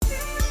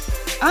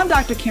I'm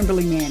Dr.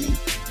 Kimberly Manning.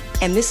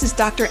 And this is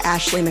Dr.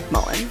 Ashley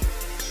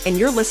McMullen. And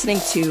you're listening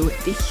to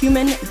the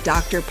Human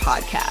Doctor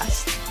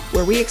Podcast,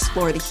 where we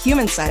explore the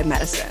human side of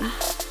medicine,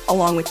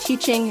 along with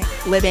teaching,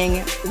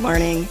 living,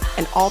 learning,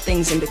 and all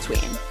things in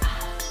between,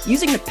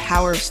 using the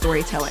power of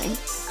storytelling,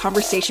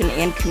 conversation,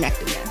 and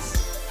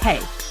connectedness.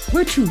 Hey,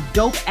 we're two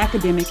dope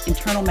academic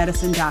internal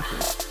medicine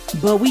doctors,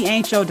 but we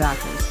ain't your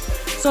doctors.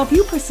 So if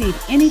you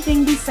perceive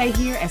anything we say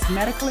here as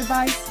medical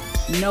advice,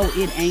 no,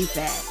 it ain't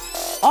that.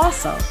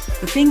 Also,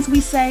 the things we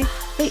say,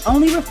 they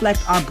only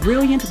reflect our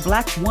brilliant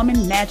Black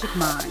woman magic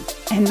mind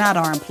and not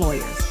our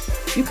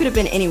employers. You could have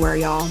been anywhere,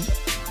 y'all,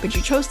 but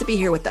you chose to be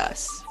here with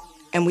us,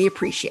 and we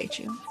appreciate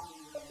you.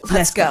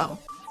 Let's go.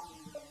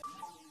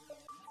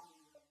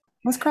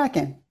 What's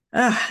cracking?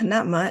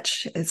 Not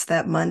much. It's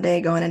that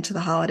Monday going into the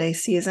holiday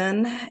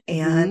season,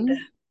 and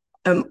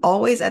I'm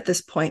always at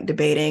this point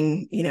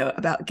debating,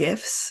 about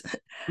gifts.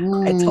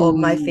 I told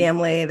my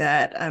family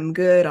that I'm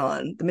good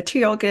on the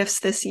material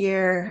gifts this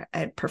year.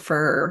 I'd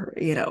prefer,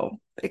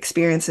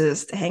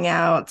 experiences to hang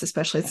out,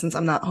 especially since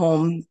I'm not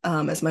home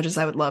as much as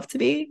I would love to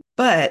be.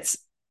 But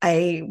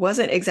I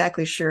wasn't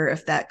exactly sure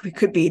if that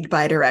could be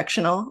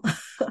bi-directional.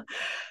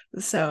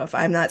 So if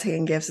I'm not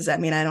taking gifts, does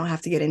that mean I don't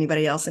have to get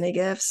anybody else any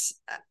gifts?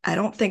 I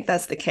don't think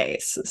that's the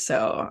case.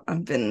 So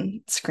I've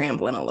been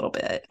scrambling a little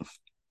bit.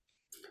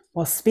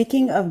 Well,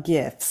 speaking of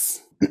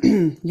gifts,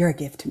 you're a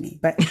gift to me,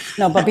 but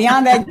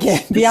beyond that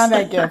gift, beyond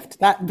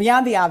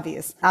the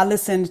obvious, I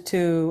listened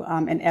to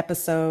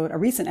a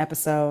recent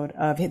episode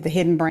of the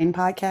Hidden Brain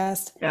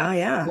podcast. Oh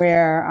yeah.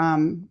 Where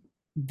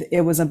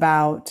it was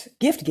about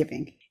gift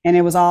giving, and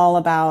it was all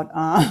about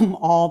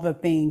all the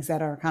things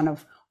that are kind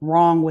of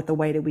wrong with the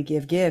way that we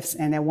give gifts,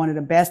 and that one of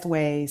the best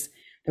ways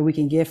that we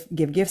can give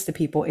gifts to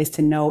people is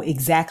to know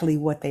exactly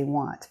what they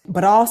want,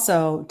 but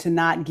also to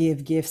not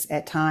give gifts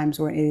at times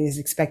where it is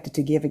expected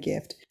to give a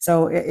gift.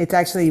 So it's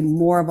actually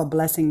more of a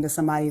blessing to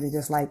somebody to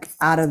just like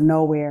out of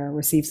nowhere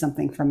receive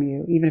something from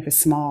you, even if it's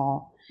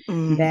small,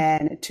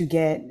 than to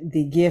get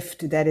the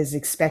gift that is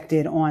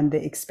expected on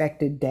the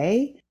expected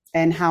day.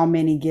 And how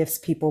many gifts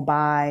people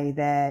buy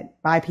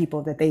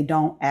people that they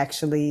don't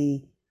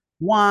actually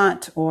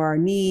want or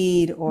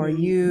need or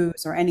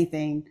use or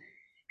anything.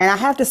 And I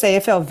have to say,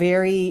 it felt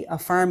very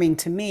affirming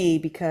to me,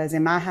 because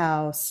in my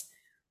house,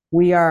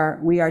 we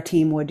are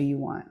team, what do you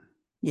want?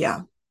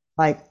 Yeah.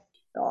 Like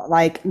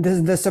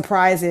the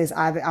surprise is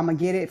either I'm gonna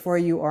get it for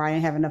you, or I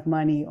didn't have enough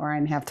money, or I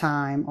didn't have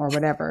time, or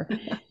whatever.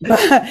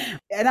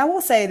 And I will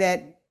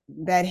say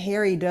that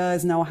Harry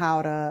does know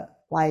how to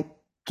like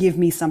give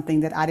me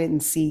something that I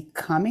didn't see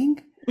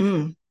coming.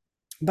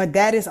 But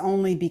that is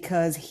only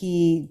because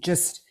he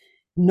just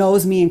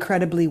knows me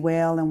incredibly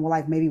well and will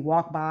like maybe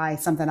walk by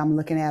something I'm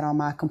looking at on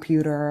my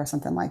computer or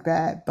something like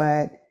that.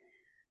 But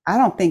I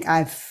don't think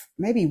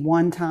maybe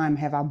one time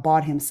have I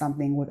bought him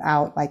something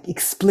without like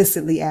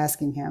explicitly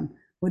asking him,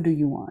 what do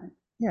you want?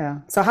 Yeah.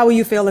 So how will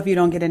you feel if you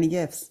don't get any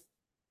gifts?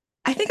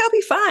 I think I'll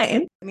be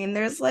fine. I mean,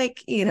 there's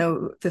like,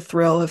 the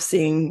thrill of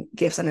seeing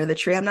gifts under the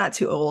tree. I'm not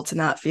too old to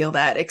not feel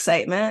that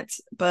excitement,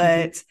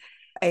 but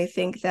I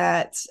think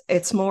that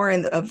it's more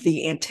of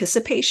the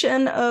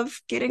anticipation of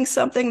getting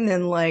something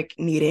than like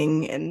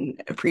needing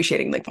and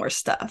appreciating like more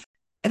stuff.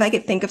 If I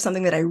could think of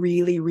something that I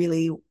really,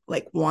 really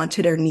like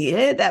wanted or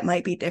needed, that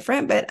might be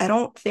different, but I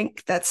don't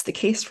think that's the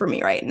case for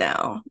me right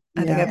now.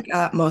 I think I've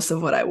got most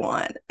of what I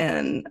want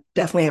and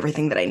definitely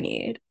everything that I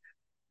need.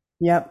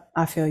 Yep,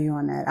 I feel you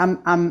on that.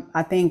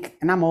 I think,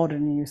 and I'm older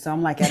than you, so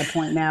I'm like at a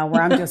point now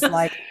where I'm just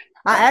like,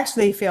 I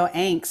actually feel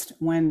angst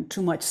when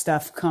too much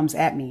stuff comes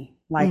at me.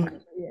 Like,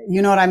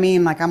 you know what I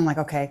mean? Like, I'm like,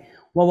 okay,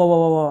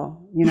 whoa,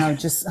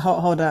 just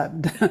hold up.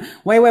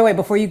 wait,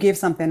 before you give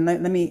something, let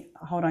me,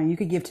 hold on, you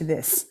could give to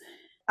this.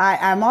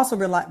 I'm also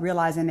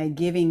realizing that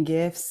giving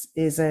gifts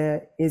is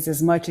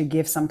as much a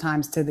gift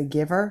sometimes to the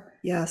giver.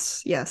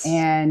 Yes.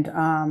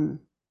 And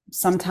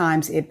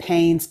sometimes it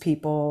pains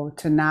people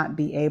to not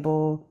be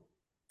able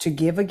to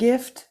give a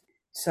gift.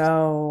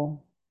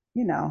 So,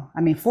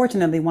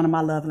 fortunately, one of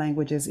my love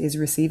languages is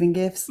receiving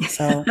gifts.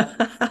 So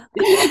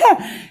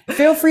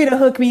feel free to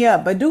hook me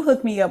up, but do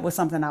hook me up with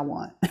something I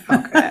want.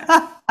 Okay.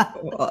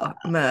 Well,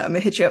 I'm gonna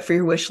hit you up for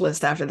your wish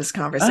list after this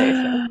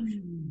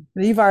conversation.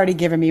 You've already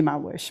given me my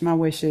wish. My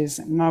wish is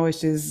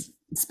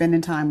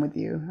spending time with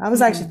you. I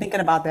was actually thinking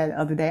about that the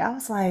other day. I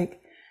was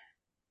like,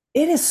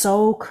 it is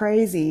so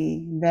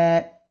crazy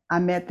that I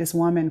met this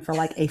woman for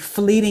like a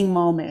fleeting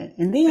moment.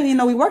 And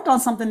then, we worked on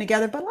something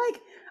together, but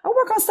like I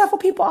work on stuff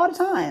with people all the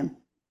time.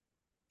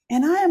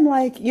 And I am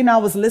like, I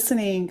was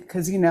listening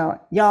because, y'all,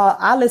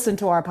 I listen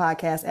to our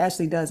podcast.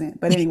 Ashley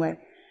doesn't. But anyway,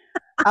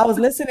 I was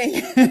listening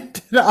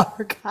to the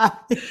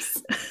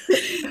archives.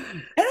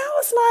 And I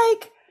was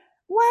like,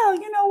 wow,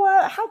 you know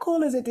what? How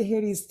cool is it to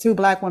hear these two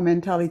Black women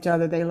tell each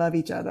other they love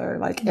each other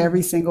like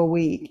every single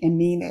week and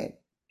mean it?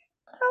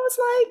 I was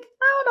like,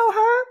 I don't know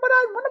her. What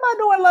am I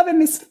doing loving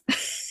this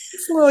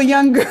little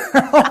young girl?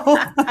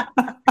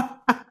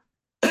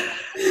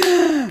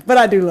 But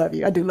I do love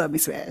you. I do love me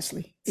some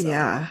Ashley. So.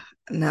 Yeah.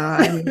 No,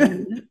 I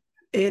mean,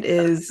 It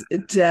is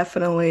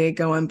definitely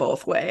going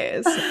both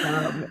ways.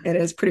 It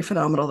is pretty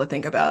phenomenal to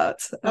think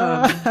about.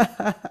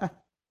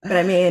 But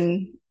I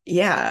mean,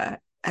 yeah,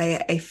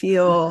 I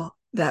feel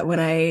that when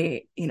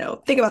I,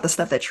 think about the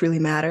stuff that truly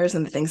matters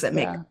and the things that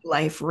make Yeah,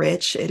 life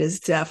rich, it is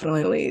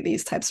definitely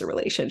these types of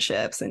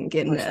relationships and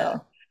getting for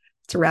to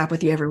sure. rap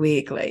with you every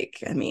week. Like,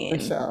 I For mean,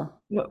 sure.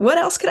 what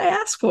else could I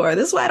ask for?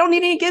 This is why I don't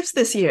need any gifts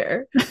this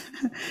year.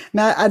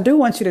 Now, I do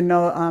want you to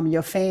know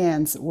your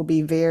fans will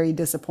be very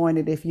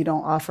disappointed if you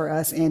don't offer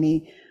us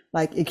any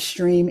like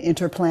extreme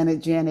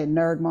interplanet Janet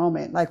nerd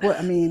moment. Like, what,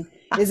 I mean,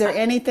 is there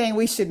anything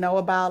we should know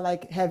about?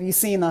 Like, have you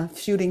seen a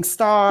shooting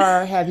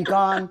star? Have you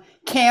gone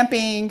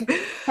camping?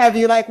 Have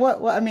you like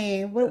I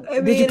mean, I did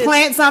you mean, it's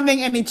plant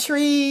something? Any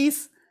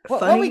trees? What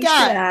funny we you should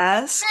got?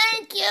 ask.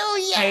 Thank you.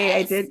 I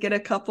Yes. did get a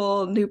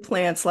couple new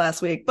plants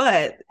last week,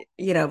 but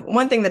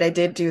one thing that I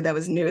did do that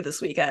was new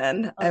this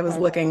weekend, I was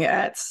Okay. looking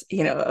at,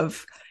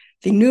 of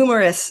the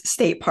numerous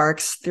state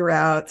parks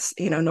throughout,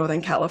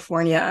 Northern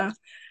California.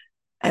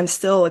 I'm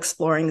still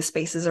exploring the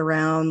spaces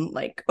around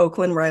like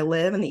Oakland where I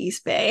live in the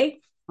East Bay.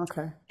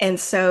 Okay. And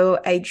so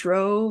I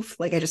drove,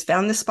 like I just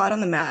found this spot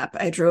on the map.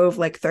 I drove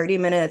like 30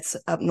 minutes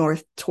up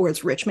north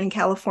towards Richmond,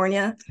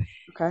 California,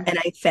 Okay. and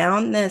I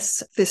found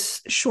this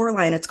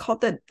shoreline. It's called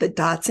the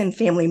Dotson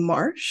Family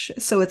Marsh.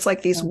 So it's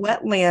like these Okay.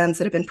 wetlands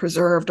that have been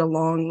preserved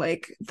along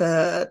like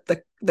the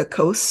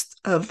coast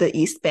of the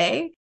East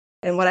Bay.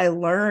 And what I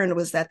learned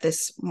was that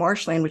this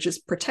marshland, which is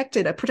a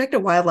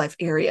protected wildlife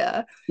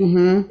area,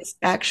 Mm-hmm. is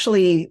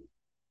actually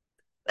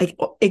like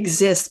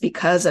exists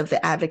because of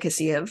the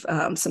advocacy of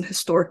a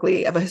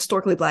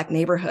historically Black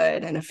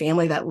neighborhood and a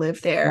family that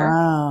lived there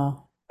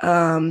Wow.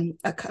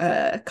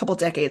 a couple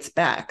decades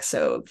back.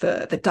 So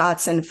the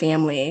Dotson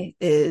family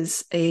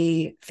is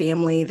a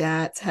family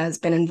that has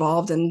been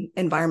involved in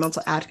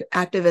environmental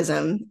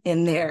activism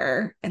in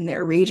their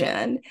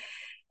region,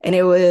 and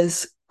it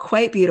was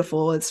quite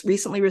beautiful. It's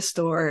recently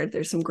restored.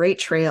 There's some great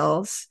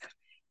trails,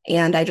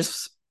 and I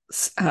just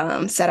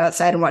sat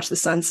outside and watched the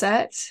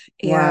sunset.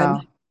 And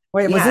Wow.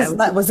 Wait, yeah, it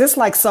was was this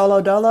like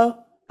solo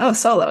dolo?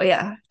 solo,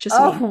 yeah, just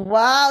Oh me.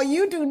 wow,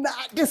 you do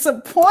not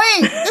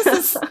disappoint.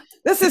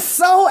 This is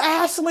so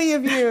Ashley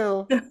of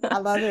you. I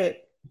love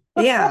it.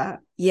 Yeah,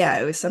 yeah,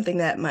 it was something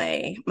that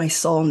my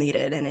soul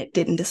needed, and it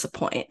didn't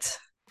disappoint.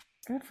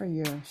 Good for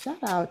you. Shout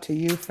out to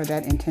you for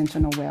that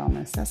intentional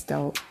wellness. That's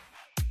dope.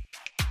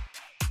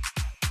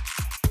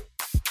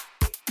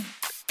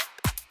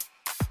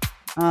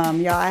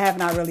 Y'all, I have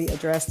not really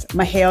addressed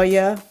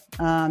Mahalia.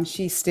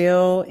 She's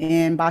still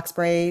in box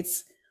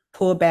braids,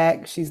 pulled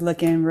back. She's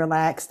looking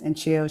relaxed and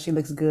chill. She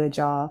looks good,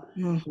 y'all.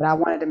 Mm, But I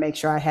wanted to make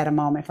sure I had a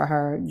moment for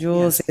her.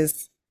 yes.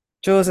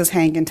 Jules is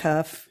hanging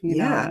tough, you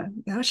know. Yeah.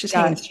 Now she's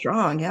hanging Got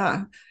strong.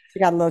 Yeah. she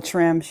got a little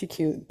trim. She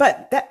cute,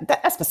 but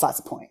that's besides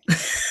the point.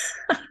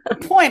 The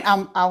point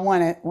I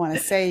want to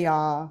say,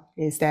 y'all,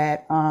 is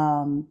that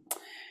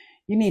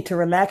you need to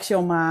relax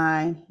your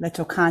mind, let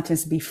your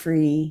conscience be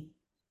free,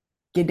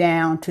 get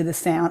down to the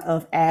sound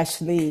of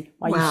Ashley.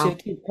 While you Wow.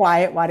 should keep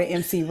quiet while the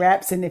MC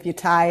raps, and if you're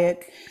tired,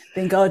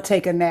 then go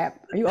take a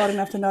nap. Are you old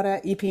enough to know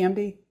that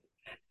EPMD?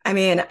 I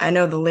mean, I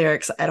know the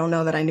lyrics. I don't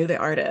know that I knew the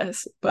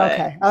artist, but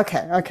Okay,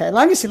 okay, okay.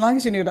 Long as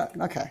you knew that.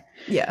 Okay.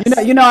 yes.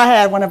 I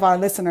had one of our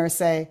listeners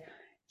say,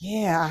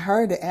 "Yeah, I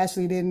heard that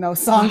Ashley didn't know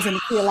songs in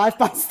the Key of Life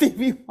by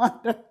Stevie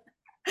Wonder."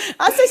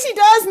 I said she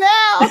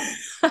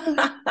does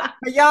now.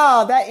 But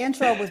y'all, that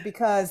intro was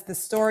because the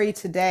story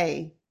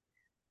today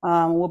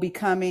will be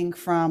coming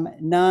from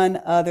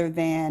none other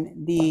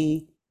than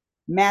the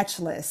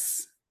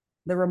matchless,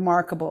 the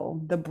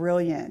remarkable, the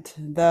brilliant,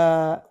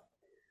 the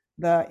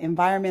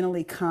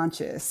environmentally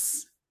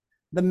conscious,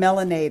 the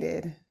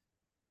melanated,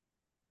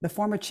 the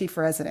former chief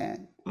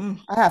resident. Mm.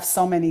 I have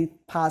so many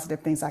positive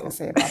things I can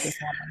say about this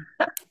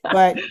woman.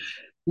 But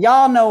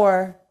y'all know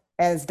her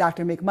as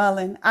Dr.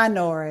 McMullen. I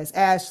know her as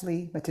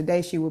Ashley, but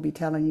today she will be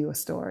telling you a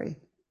story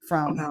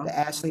from Wow. the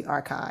Ashley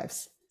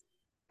archives.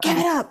 Give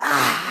it up.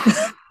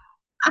 Ah.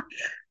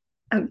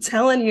 I'm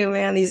telling you,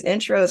 man, these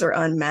intros are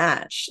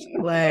unmatched.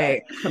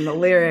 Like from the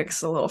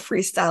lyrics, a little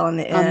freestyle in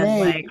the end.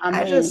 Like I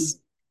I mean, just,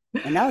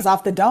 and that was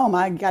off the dome.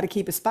 I got to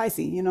keep it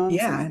spicy. You know what I'm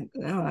yeah, saying?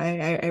 no,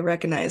 I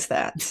recognize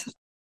that.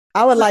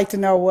 I would like to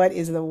know what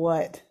is the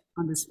what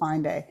on this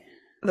fine day.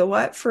 The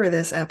what for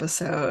this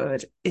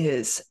episode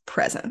is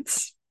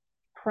presence.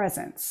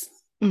 Presents.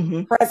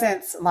 Hmm.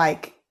 Presents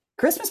like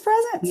Christmas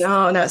presents?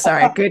 No, no,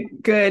 sorry.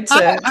 Good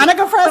to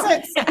Hanukkah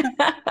presents?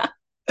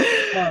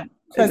 Or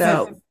presents?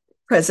 no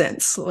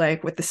presence,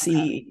 like with the Okay.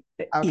 C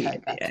E Okay. at the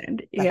Gotcha. end.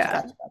 Gotcha. Yeah.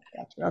 Gotcha.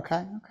 Gotcha. Gotcha.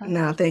 Okay. Okay.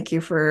 No, thank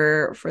you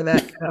for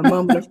that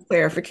moment of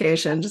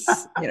clarification. Just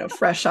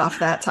fresh off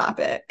that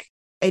topic.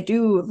 I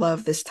do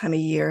love this time of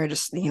year,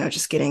 just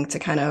getting to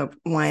kind of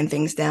wind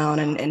things down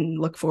and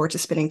look forward to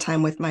spending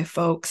time with my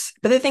folks.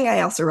 But the thing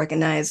I also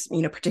recognize,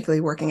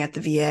 particularly working at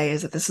the VA,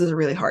 is that this is a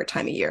really hard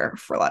time of year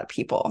for a lot of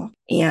people.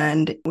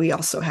 And we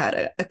also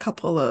had a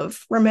couple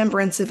of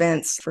remembrance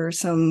events for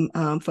some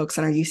folks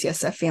in our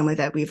UCSF family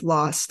that we've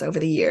lost over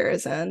the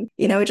years. And,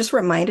 it just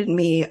reminded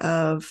me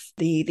of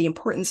the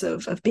importance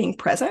of being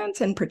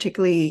present, and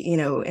particularly,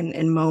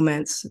 in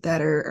moments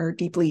that are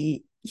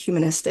deeply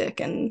humanistic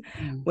and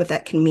Mm. what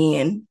that can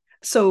mean.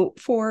 So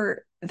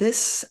for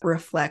this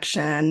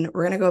reflection,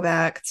 we're going to go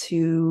back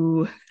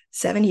to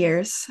 7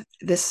 years,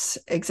 this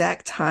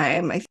exact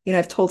time.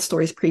 I've told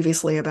stories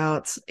previously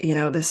about,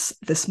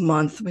 this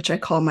month, which I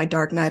call my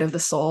dark night of the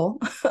soul,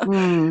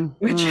 Mm.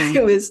 which Mm.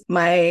 it was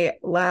my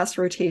last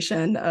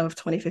rotation of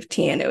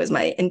 2015. It was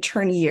my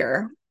intern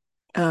year.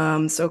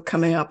 So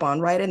coming up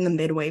on right in the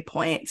midway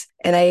point.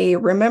 And I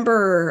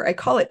remember, I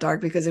call it dark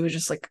because it was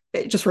just like,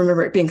 I just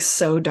remember it being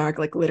so dark,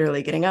 like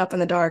literally getting up in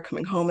the dark,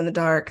 coming home in the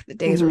dark. The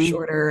days were Mhm.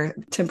 shorter,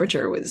 the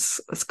temperature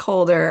was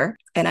colder.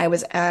 And I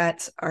was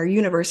at our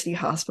university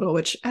hospital,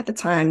 which at the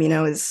time,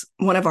 is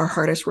one of our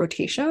hardest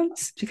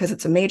rotations because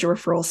it's a major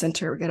referral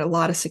center. We get a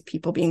lot of sick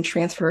people being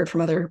transferred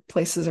from other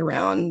places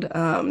around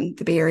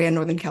the Bay Area,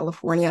 Northern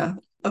California.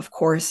 Of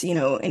course,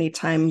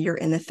 anytime you're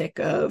in the thick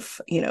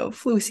of,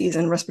 flu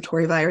season,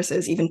 respiratory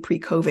viruses, even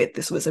pre-COVID,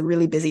 this was a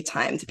really busy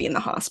time to be in the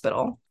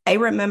hospital. I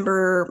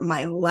remember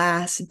my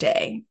last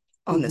day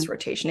on this Mhm.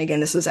 rotation.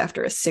 Again, this was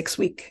after a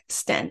 6-week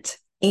stint.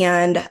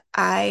 And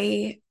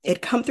I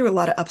had come through a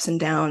lot of ups and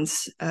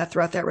downs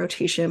throughout that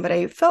rotation, but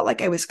I felt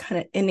like I was kind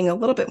of ending a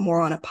little bit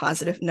more on a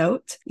positive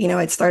note.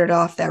 I'd started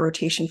off that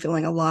rotation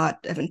feeling a lot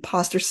of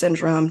imposter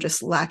syndrome,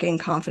 just lacking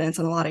confidence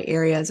in a lot of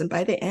areas. And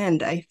by the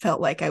end, I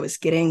felt like I was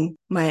getting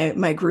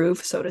my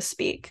groove, so to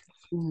speak.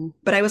 Mhm.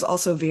 But I was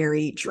also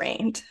very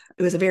drained.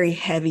 It was a very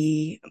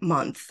heavy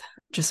month,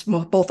 just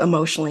both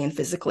emotionally and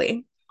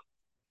physically.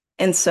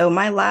 And so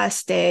my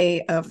last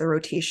day of the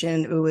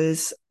rotation, it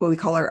was what we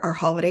call our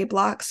holiday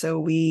block. So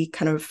we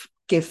kind of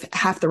give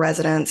half the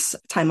residents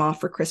time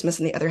off for Christmas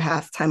and the other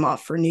half time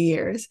off for New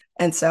Year's.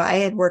 And so I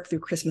had worked through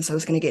Christmas. I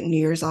was going to get New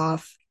Year's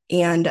off.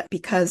 And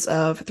because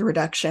of the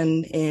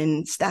reduction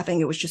in staffing,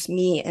 it was just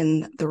me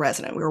and the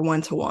resident. We were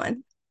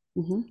 1-to-1.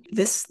 Mhm.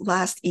 This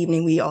last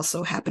evening, we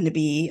also happened to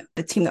be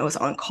the team that was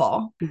on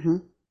call.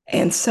 Mhm.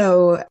 And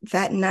so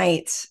that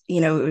night,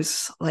 it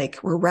was like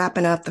we're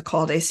wrapping up the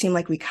call day. It seemed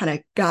like we kind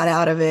of got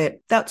out of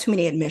it without too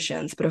many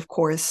admissions. But of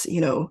course,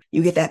 you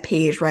get that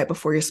page right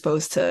before you're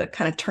supposed to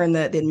kind of turn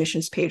the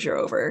admissions pager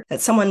over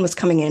that someone was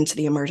coming into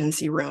the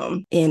emergency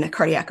room in a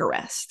cardiac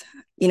arrest.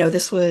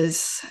 This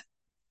was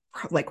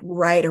like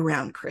right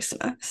around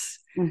Christmas.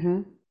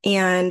 Mhm.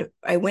 And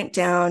I went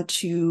down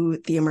to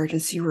the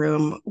emergency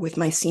room with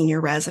my senior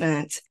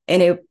resident,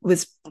 and it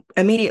was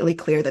immediately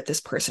clear that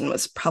this person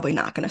was probably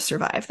not going to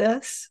survive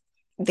this.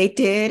 They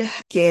did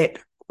get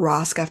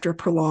ROSC after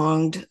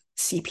prolonged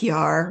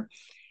CPR,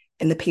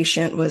 and the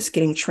patient was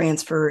getting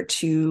transferred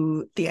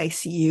to the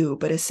ICU,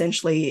 but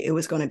essentially it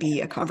was going to be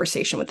a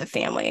conversation with the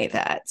family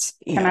that,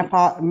 Can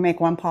I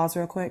make one pause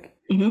real quick?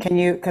 mhm. Can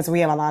you, because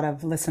we have a lot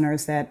of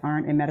listeners that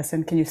aren't in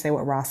medicine, can you say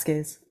what ROSC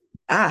is?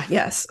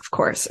 Yes, of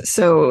course.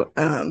 So,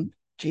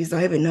 geez,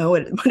 I even know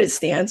what it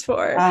stands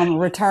for.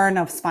 Return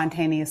of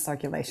spontaneous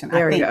circulation. I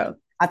There we think. go.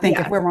 I think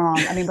if Yeah. we're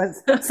wrong, I mean,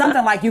 but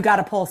something like you got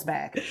a pulse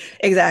back. Yeah.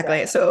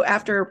 Exactly. So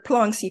after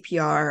prolonged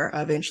CPR,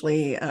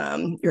 eventually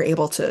you're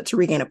able to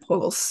regain a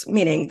pulse,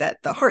 meaning that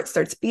the heart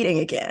starts beating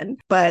again.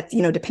 But,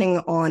 depending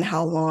on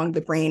how long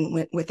the brain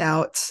went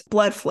without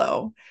blood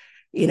flow,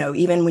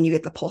 even when you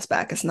get the pulse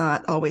back, it's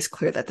not always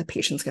clear that the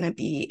patient's going to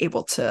be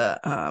able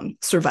to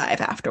survive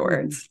Mm-hmm.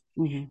 afterwards.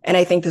 Mm-hmm. And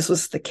I think this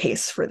was the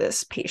case for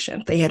this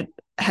patient. They had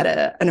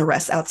an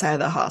arrest outside of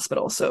the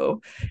hospital.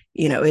 So,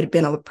 it had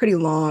been a pretty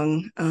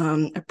long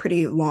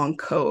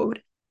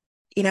code.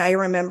 I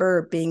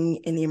remember being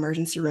in the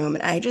emergency room,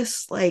 and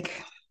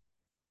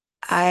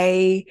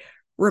I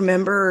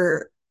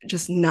remember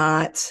just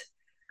not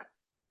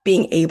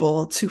being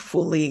able to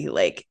fully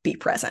like be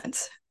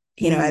present.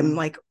 I'm Mm.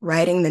 like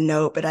writing the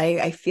note, but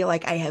I feel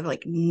like I have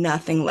like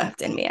nothing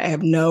left in me. I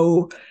have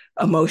no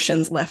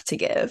emotions left to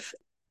give.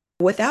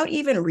 Without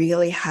even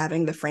really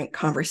having the frank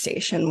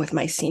conversation with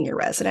my senior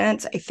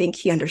resident, I think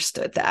he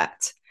understood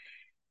that.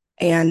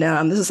 And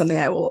this is something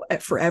I will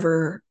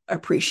forever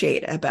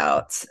appreciate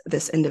about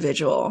this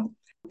individual.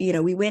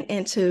 We went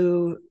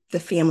into the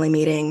family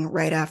meeting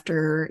right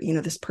after,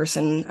 this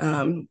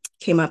person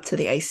came up to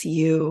the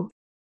ICU.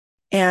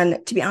 And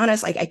to be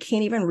honest, like I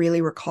can't even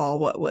really recall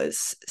what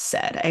was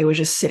said. I was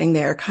just sitting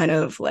there kind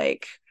of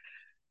like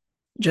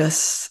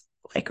just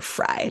like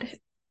fried.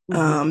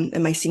 Mm-hmm.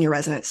 And my senior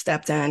resident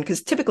stepped in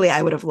because typically I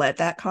would have led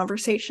that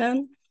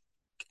conversation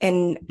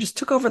and just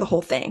took over the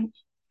whole thing.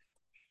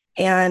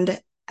 And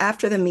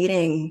after the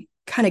meeting,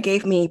 kind of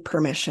gave me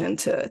permission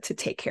to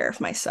take care of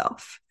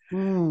myself.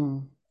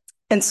 Mm.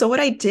 And so what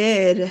I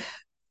did,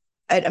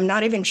 I'm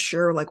not even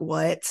sure like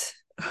what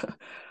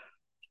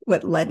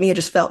led me. It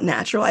just felt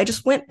natural. I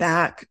just went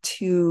back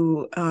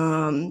to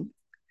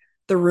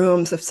the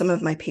rooms of some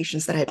of my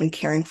patients that I had been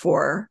caring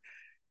for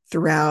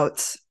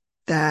throughout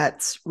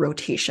that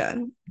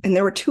rotation. And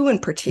there were two in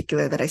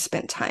particular that I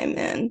spent time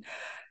in.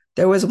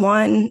 There was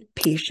one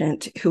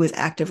patient who was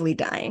actively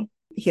dying.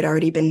 He had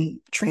already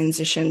been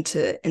transitioned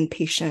to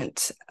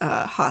inpatient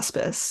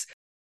hospice.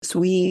 So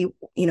we,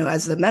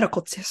 as the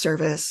medical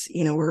service,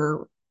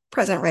 we're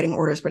present writing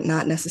orders, but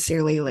not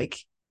necessarily like,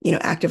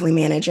 actively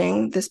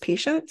managing this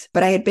patient.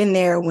 But I had been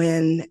there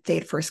when they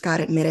had first got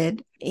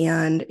admitted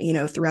and,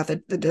 throughout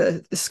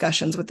the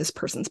discussions with this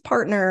person's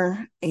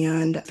partner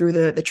and through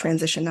the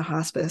transition to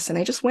hospice. And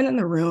I just went in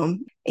the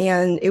room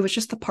and it was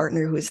just the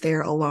partner who was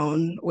there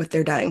alone with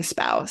their dying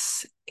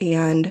spouse.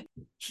 And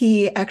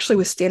he actually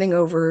was standing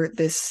over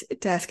this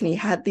desk and he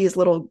had these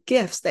little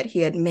gifts that he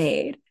had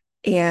made.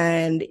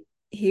 And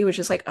he was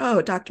just like,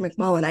 "Oh, Dr.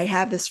 McMullen, I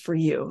have this for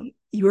you.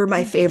 You were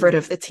my favorite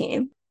of the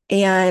team."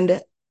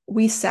 And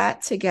we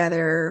sat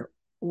together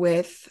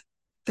with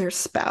their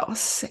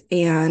spouse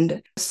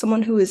and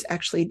someone who is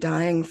actually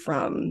dying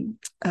from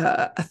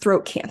a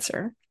throat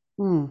cancer.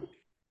 Mm.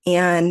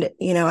 And,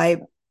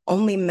 I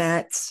only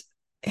met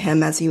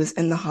him as he was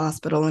in the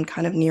hospital and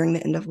kind of nearing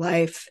the end of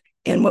life.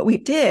 And what we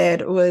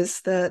did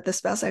was the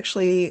spouse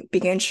actually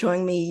began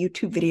showing me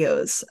YouTube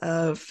videos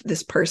of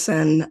this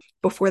person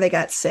before they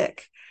got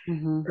sick.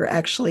 Mm-hmm. Or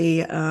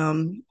actually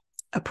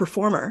a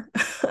performer.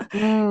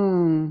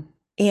 Mm.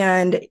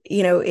 And,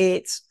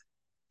 it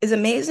is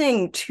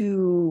amazing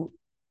to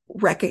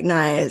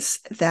recognize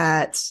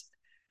that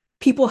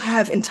people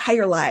have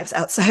entire lives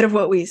outside of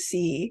what we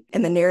see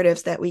and the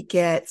narratives that we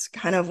get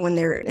kind of when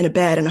they're in a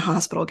bed in a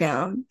hospital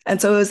gown.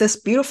 And so it was this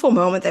beautiful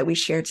moment that we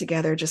shared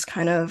together, just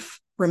kind of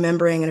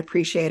remembering and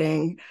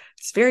appreciating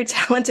this very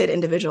talented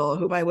individual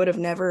who I would have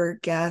never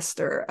guessed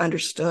or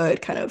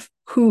understood kind of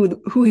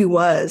who he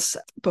was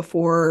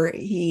before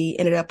he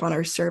ended up on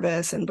our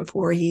service and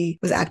before he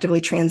was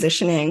actively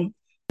transitioning.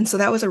 And so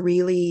that was a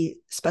really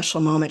special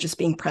moment, just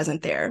being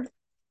present there.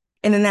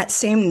 And then that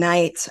same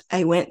night,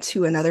 I went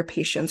to another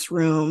patient's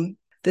room.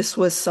 This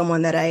was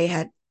someone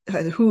that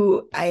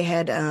who I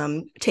had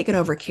taken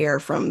over care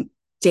from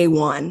day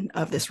one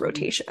of this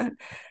rotation.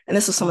 And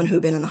this was someone who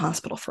had been in the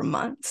hospital for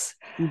months.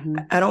 Mm-hmm.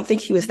 I don't think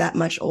he was that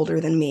much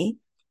older than me.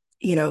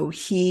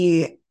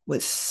 He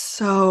was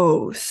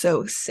so,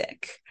 so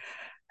sick.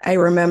 I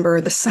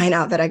remember the sign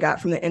out that I got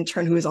from the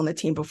intern who was on the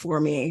team before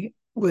me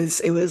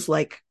it was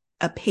like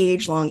a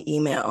page long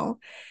email.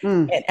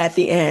 Mm. And at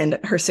the end,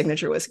 her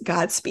signature was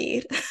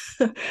Godspeed.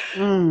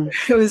 Mm.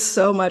 There was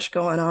so much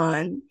going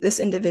on. This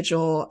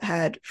individual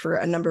had, for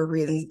a number of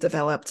reasons,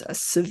 developed a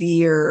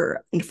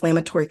severe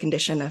inflammatory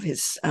condition of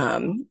his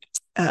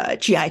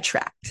GI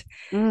tract.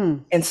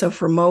 Mm. And so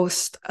for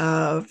most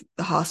of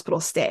the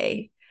hospital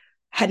stay,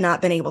 had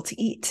not been able to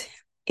eat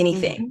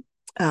anything,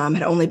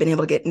 had only been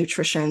able to get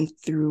nutrition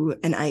through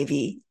an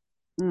IV.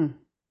 Mm.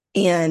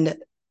 And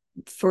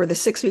for the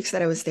 6 weeks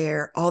that I was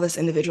there, all this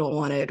individual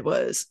wanted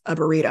was a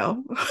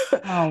burrito.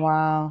 Oh,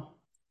 wow.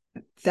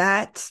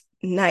 That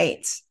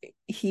night,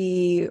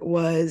 he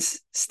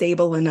was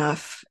stable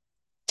enough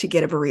to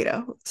get a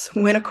burrito.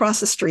 So went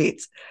across the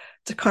street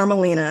to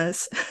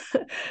Carmelina's,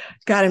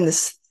 got him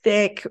this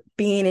thick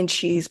bean and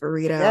cheese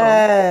burrito,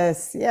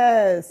 Yes,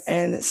 yes.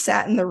 and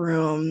sat in the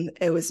room.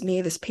 It was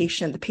me, this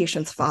patient, the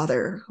patient's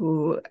father,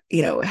 who,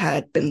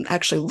 had been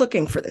actually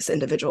looking for this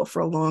individual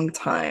for a long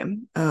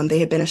time. They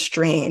had been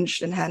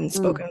estranged and hadn't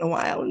spoken Mm. in a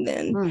while.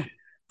 Mm.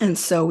 And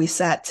so we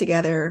sat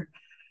together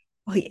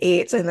while he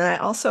ate. And then I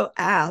also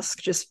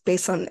asked, just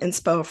based on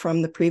inspo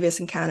from the previous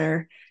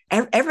encounter,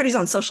 everybody's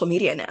on social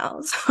media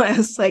now. So I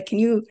was like, do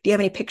you have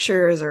any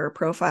pictures or a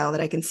profile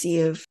that I can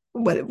see of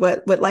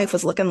what life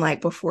was looking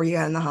like before you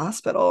got in the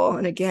hospital?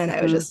 And again,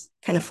 I was Mm. just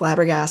kind of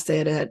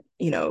flabbergasted at,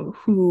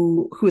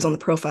 who was on the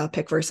profile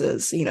pic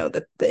versus,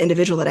 the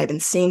individual that I've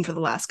been seeing for the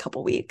last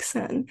couple of weeks.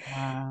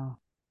 Wow.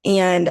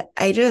 And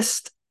a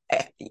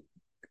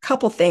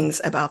couple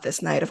things about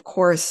this night. Of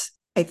course,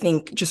 I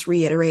think just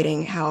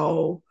reiterating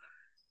how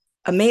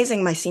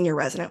amazing my senior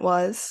resident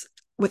was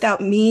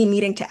without me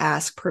needing to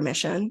ask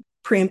permission,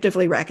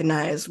 preemptively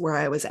recognized where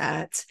I was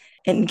at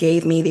and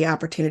gave me the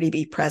opportunity to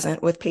be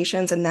present with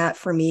patients. And that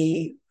for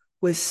me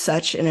was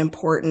such an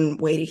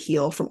important way to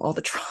heal from all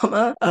the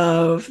trauma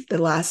of the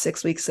last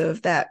 6 weeks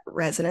of that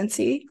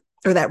residency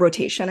or that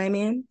rotation, I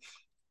mean.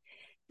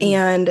 Mm.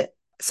 And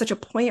such a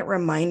poignant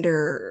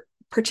reminder,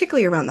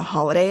 particularly around the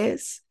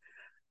holidays,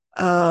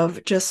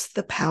 of just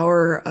the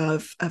power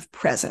of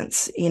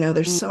presence.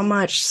 There's Mm. so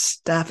much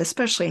stuff,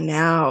 especially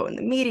now in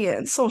the media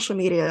and social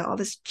media, all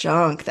this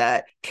junk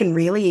that can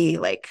really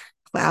like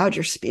cloud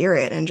your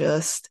spirit. And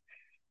just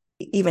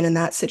even in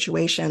that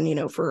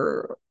situation,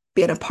 for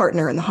being a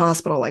partner in the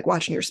hospital, like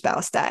watching your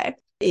spouse die,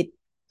 it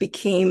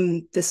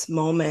became this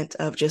moment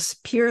of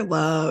just pure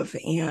love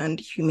and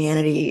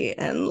humanity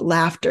and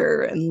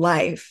laughter and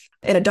life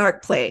in a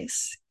dark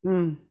place.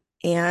 Mm.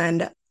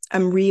 And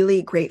I'm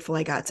really grateful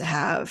I got to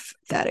have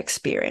that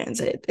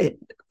experience. It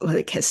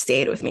like has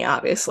stayed with me,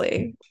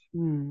 obviously.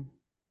 Mm.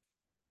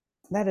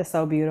 That is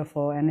so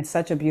beautiful. And it's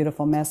such a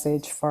beautiful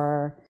message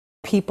for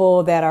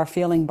people that are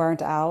feeling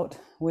burnt out,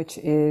 which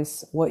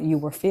is what you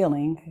were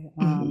feeling,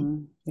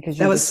 Mhm. because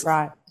That you was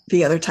described.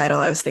 the other title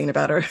I was thinking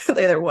about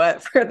earlier,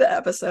 what for the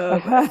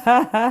episode, but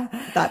I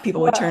thought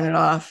people would turn Well, it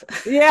off.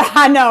 yeah,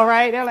 I know,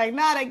 right? They're like,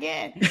 not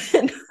again.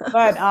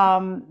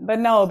 But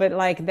no, but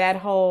like that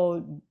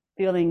whole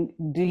feeling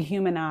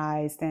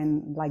dehumanized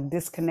and like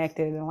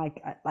disconnected and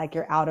like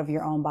you're out of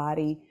your own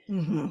body.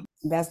 Hmm.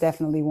 That's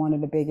definitely one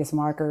of the biggest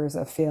markers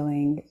of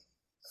feeling,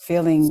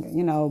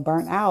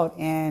 burnt out.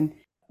 And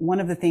one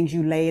of the things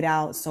you laid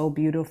out so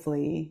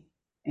beautifully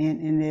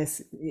in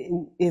this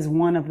is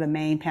one of the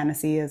main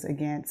panaceas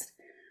against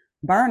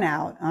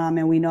burnout.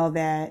 And we know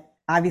that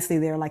obviously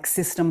there are like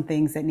system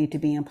things that need to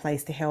be in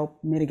place to help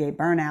mitigate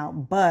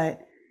burnout,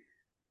 but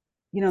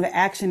the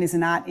action is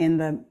not in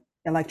the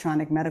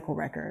electronic medical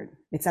record.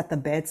 It's at the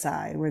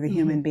bedside where the Hmm.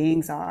 human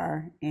beings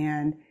are.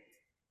 And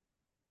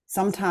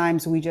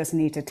sometimes we just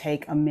need to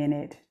take a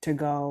minute to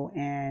go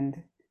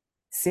and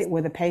sit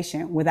with a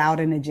patient without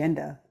an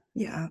agenda.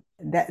 Yeah.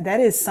 That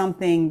is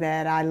something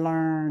that I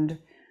learned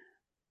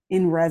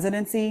in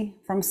residency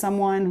from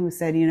someone who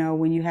said,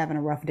 when you're having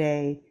a rough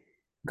day,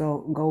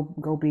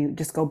 go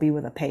be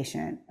with a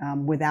patient,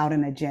 without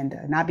an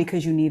agenda, not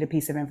because you need a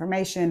piece of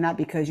information, not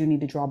because you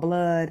need to draw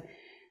blood,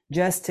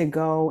 just to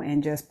go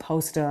and just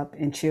post up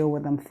and chill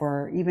with them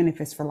for, even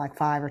if it's for like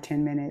 5 or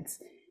 10 minutes,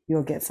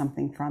 you'll get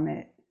something from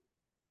it.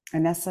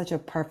 And that's such a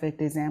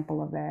perfect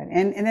example of that.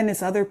 And then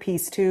this other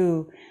piece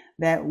too,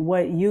 that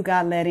what you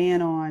got let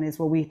in on is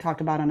what we talked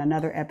about on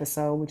another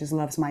episode, which is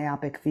love's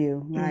myopic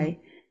view, Hmm.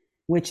 right?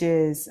 Which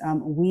is,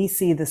 we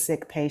see the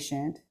sick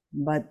patient,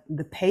 but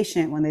the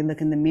patient, when they look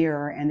in the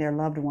mirror and their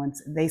loved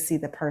ones, they see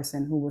the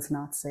person who was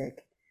not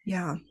sick,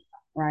 Yeah.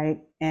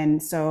 right?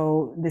 And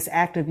so this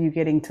act of you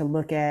getting to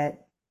look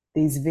at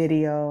these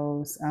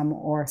videos,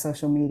 or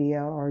social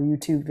media or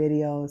YouTube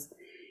videos,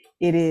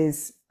 it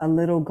is a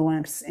little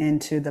glimpse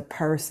into the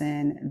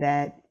person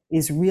that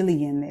is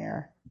really in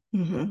there.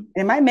 Hmm.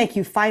 It might make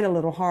you fight a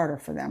little harder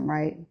for them,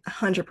 right?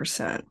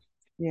 100%.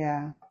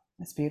 Yeah,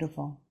 that's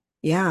beautiful.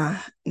 Yeah.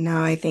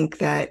 No, I think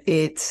that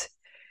it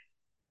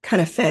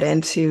kind of fed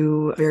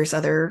into various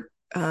other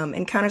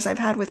encounters I've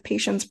had with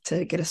patients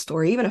to get a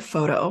story, even a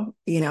photo,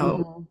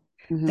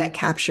 Hmm. that Hmm.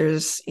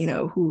 captures,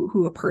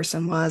 who a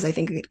person was. I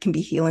think it can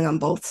be healing on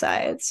both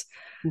sides,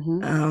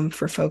 Hmm.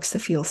 for folks to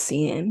feel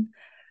seen.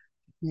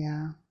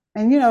 Yeah.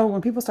 And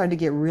when people start to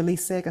get really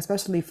sick,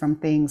 especially from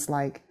things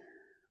like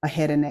a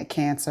head and neck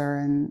cancer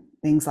and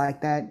things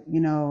like that,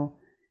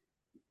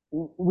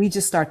 we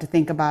just start to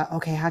think about,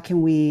 okay, how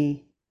can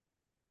we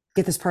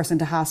get this person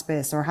to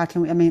hospice, or how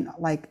can we, I mean,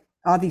 like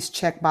all these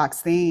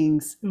checkbox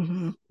things,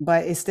 Hmm.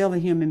 but it's still a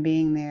human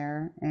being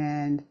there,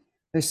 and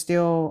there's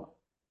still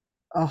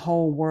a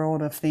whole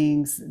world of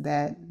things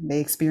that they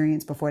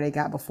experienced before they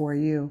got before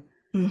you.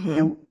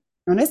 Hmm.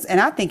 And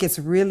I think it's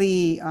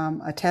really,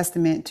 a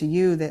testament to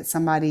you that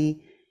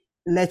somebody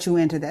let you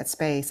into that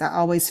space. I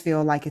always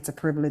feel like it's a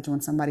privilege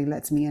when somebody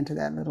lets me into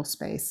that little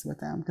space with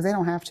them, because they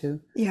don't have to.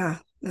 Yeah,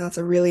 that's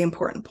a really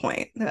important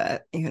point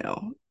that,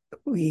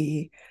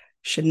 we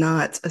should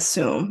not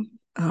assume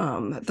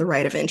the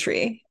right of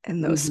entry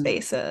in those Hmm.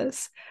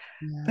 spaces,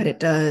 but Yeah. it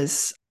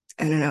does.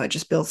 I don't know, it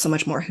just builds so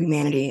much more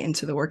humanity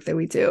into the work that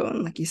we do.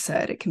 And like you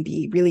said, it can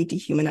be really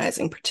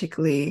dehumanizing,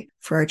 particularly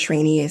for our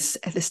trainees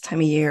at this time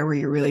of year where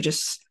you're really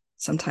just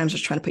sometimes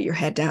just trying to put your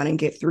head down and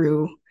get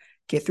through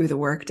the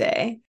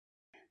workday.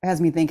 It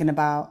has me thinking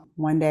about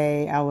one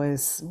day I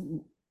was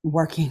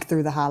working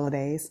through the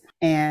holidays,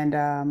 and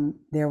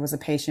there was a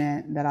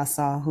patient that I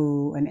saw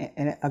who,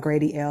 a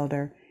Grady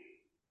elder,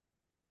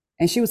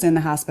 and she was in the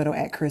hospital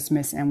at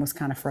Christmas and was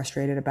kind of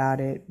frustrated about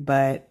it,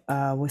 but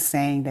was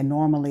saying that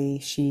normally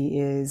she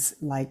is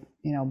like,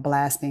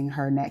 blasting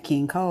her Nat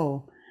King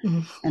Cole.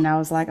 And I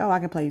was like, oh, I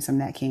can play you some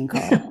Nat King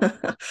Cole.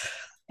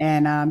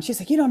 And she's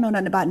like, you don't know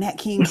nothing about Nat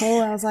King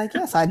Cole. I was like,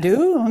 yes, I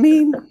do. I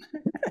mean,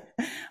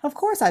 of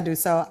course I do.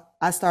 So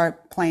I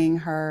start playing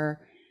her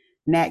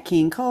Nat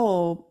King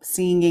Cole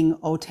singing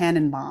O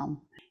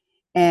Tannenbaum.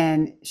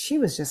 And she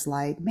was just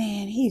like,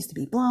 man, he used to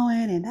be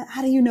blowing. And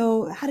how do you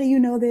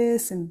know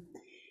this? And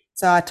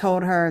so I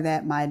told her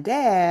that my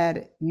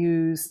dad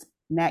used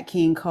Nat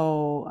King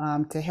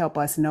Cole, to help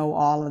us know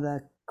all of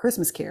the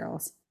Christmas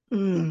carols.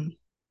 Mm.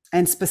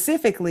 And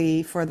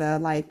specifically for the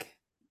like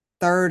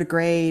third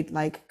grade,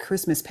 like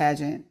Christmas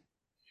pageant,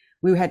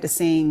 we had to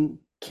sing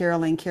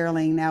Caroling,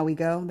 Caroling, Now We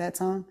Go, that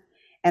song.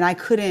 And I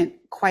couldn't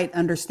quite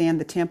understand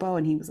the tempo.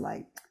 And he was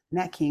like,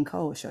 Nat King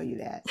Cole will show you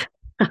that.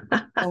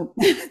 So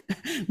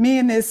me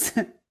and this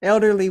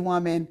elderly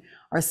woman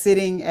are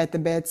sitting at the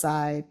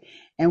bedside,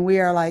 and we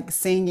are like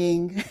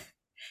singing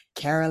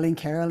Caroling,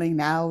 caroling,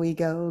 now we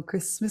go.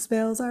 Christmas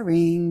bells are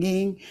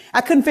ringing. I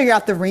couldn't figure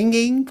out the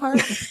ringing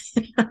part,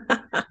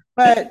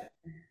 but it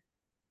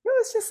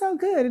was just so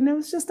good. And it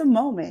was just a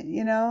moment,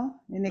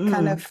 and it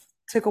kind Mm. of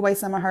took away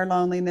some of her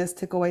loneliness,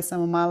 took away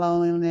some of my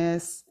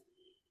loneliness,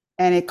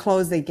 and it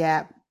closed the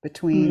gap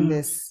between Mm.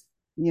 this,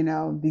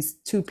 these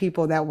two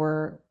people that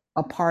were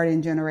apart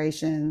in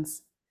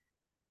generations.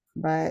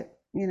 But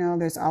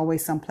there's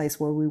always some place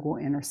where we will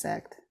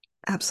intersect.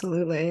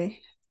 Absolutely.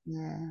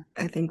 Yeah.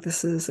 I think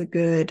this is a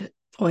good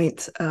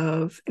point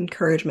of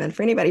encouragement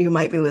for anybody who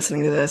might be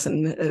listening to this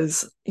and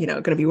is,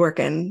 going to be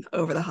working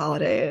over the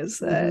holidays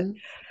that,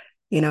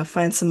 Mm-hmm.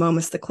 find some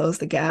moments to close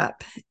the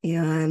gap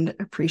and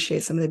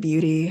appreciate some of the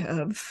beauty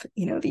of,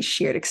 these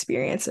shared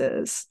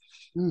experiences.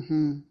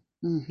 Mm-hmm.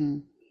 Mm-hmm.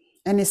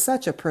 And it's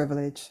such a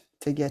privilege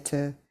to get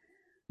to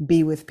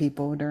be with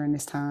people during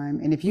this time.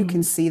 And if you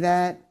can Mhm. see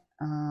that,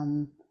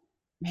 man,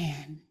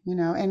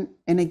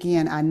 and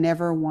again, I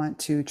never want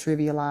to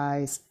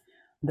trivialize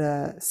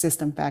the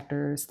system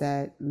factors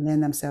that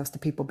lend themselves to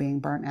people being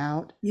burnt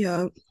out.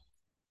 Yeah.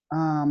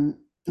 Um,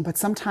 but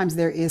sometimes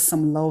there is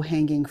some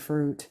low-hanging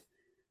fruit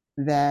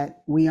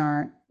that we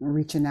aren't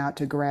reaching out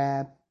to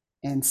grab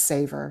and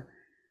savor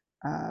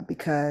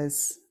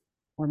because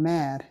we're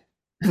mad.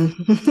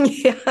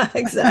 Yeah,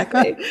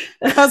 exactly.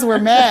 Because we're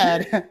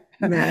mad.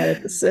 Mad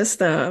at the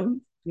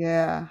system.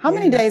 Yeah. How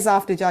many Yeah. days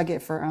off did y'all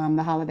get for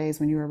the holidays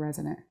when you were a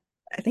resident?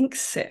 I think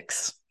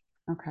 6.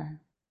 Okay.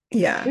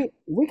 Yeah.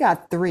 We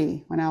got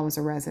 3 when I was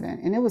a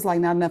resident, and it was like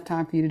not enough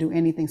time for you to do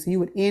anything. So you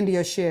would end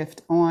your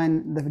shift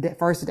on the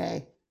first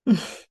day,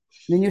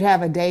 then you'd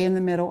have a day in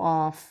the middle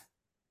off,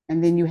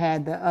 and then you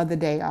had the other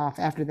day off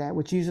after that,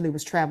 which usually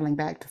was traveling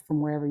back from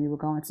wherever you were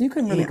going. So you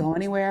couldn't really Yeah. go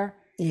anywhere.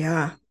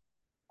 Yeah.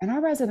 And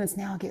our residents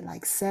now get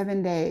like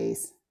 7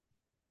 days.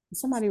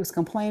 Somebody was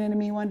complaining to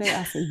me one day.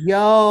 I said,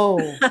 "Yo,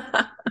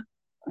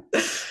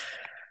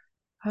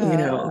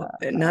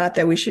 Not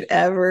that we should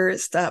ever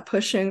stop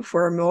pushing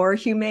for a more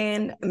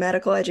humane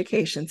medical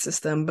education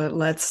system, but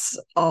let's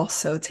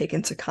also take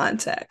into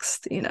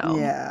context.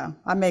 yeah,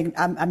 I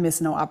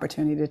miss no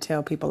opportunity to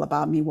tell people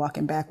about me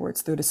walking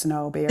backwards through the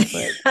snow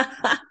barefoot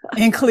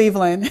in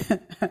Cleveland."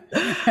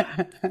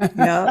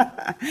 Yeah.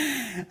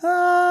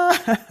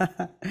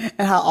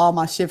 And how all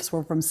my shifts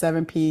were from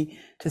 7 p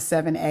to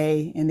 7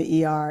 a in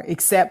the ER,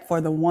 except for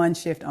the one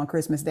shift on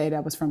Christmas Day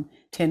that was from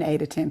 10 a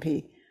to 10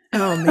 p.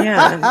 Oh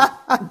man.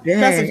 That's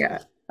Dang.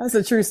 that's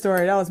a true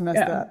story. That was messed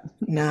Yeah. up.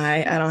 No,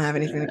 I don't have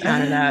anything to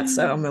counter that,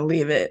 so I'm gonna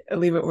leave it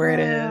where it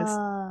is.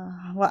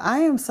 Well, I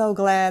am so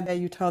glad that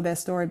you told that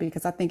story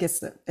because I think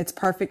it's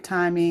perfect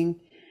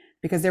timing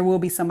because there will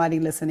be somebody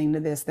listening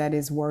to this that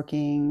is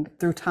working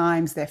through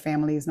times that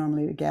family is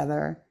normally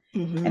together,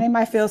 and they Hmm.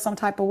 might feel some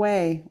type of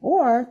way,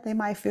 or they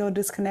might feel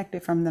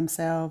disconnected from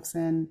themselves,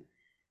 and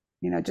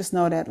just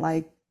know that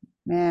like,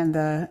 man,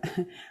 the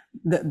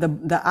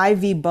the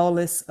IV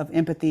bolus of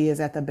empathy is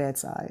at the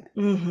bedside,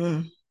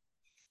 Hmm.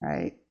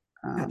 right?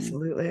 Um,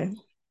 Absolutely.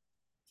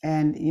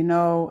 And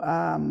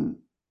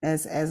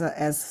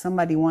as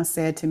somebody once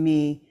said to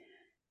me,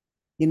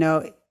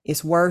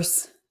 it's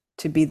worse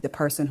to be the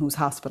person who's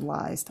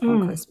hospitalized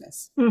on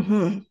Christmas.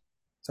 Mm-hmm.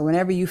 So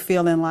whenever you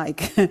feeling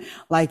like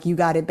like you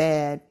got it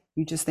bad,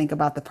 you just think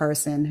about the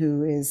person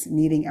who is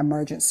needing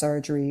emergent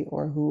surgery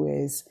or who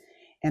is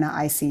in an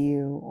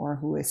ICU or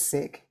who is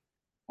sick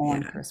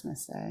on Yeah.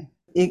 Christmas Day.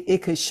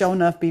 It could sure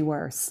enough be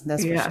worse.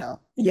 That's for Yeah. sure.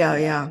 Yeah. Yeah.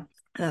 Yeah.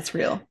 That's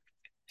real.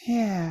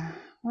 Yeah.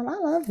 Well, I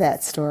love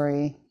that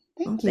story.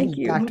 Well, Thank thank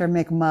you, you. Dr.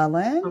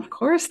 McMullen. Of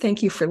course.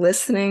 Thank you for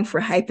listening, for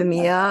hyping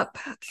me Yes. up,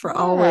 for Yeah.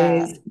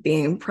 always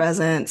being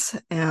present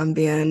and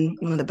being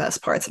one of the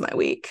best parts of my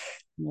week.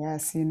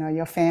 Yes,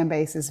 your fan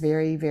base is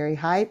very, very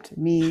hyped,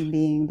 me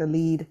being the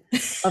lead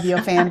of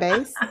your fan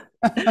base.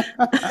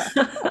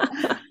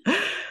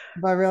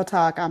 But real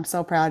talk, I'm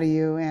so proud of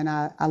you, and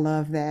I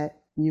love that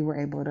you were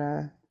able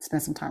to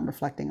spend some time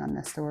reflecting on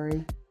this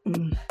story.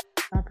 Mm,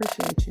 I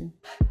appreciate you,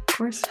 of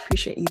course.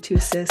 Appreciate you too,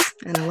 sis.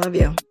 And I love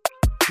you.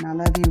 and I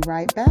love you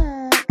right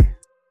back.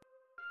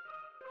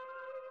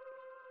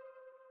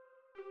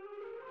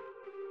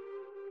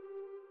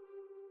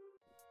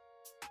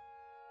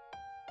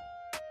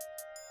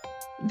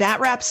 That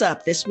wraps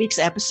up this week's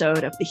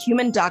episode of the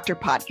Human Doctor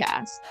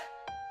Podcast.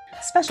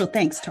 Special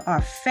thanks to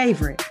our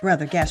favorite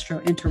brother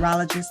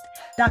gastroenterologist,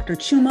 Dr.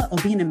 Chuma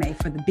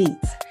Obiname, for the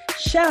beats.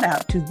 Shout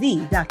out to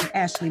the Dr.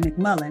 Ashley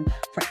McMullen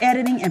for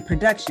editing and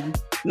production.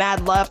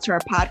 Mad love to our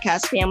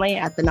podcast family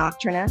at The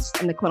Nocturnist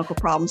and the Clinical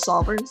Problem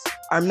Solvers,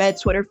 our Med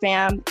Twitter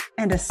fam.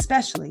 And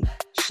especially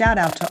shout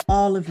out to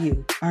all of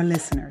you, our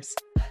listeners.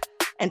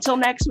 Until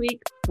next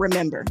week,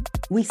 remember,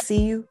 we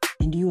see you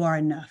and you are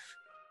enough.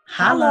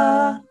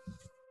 Holla!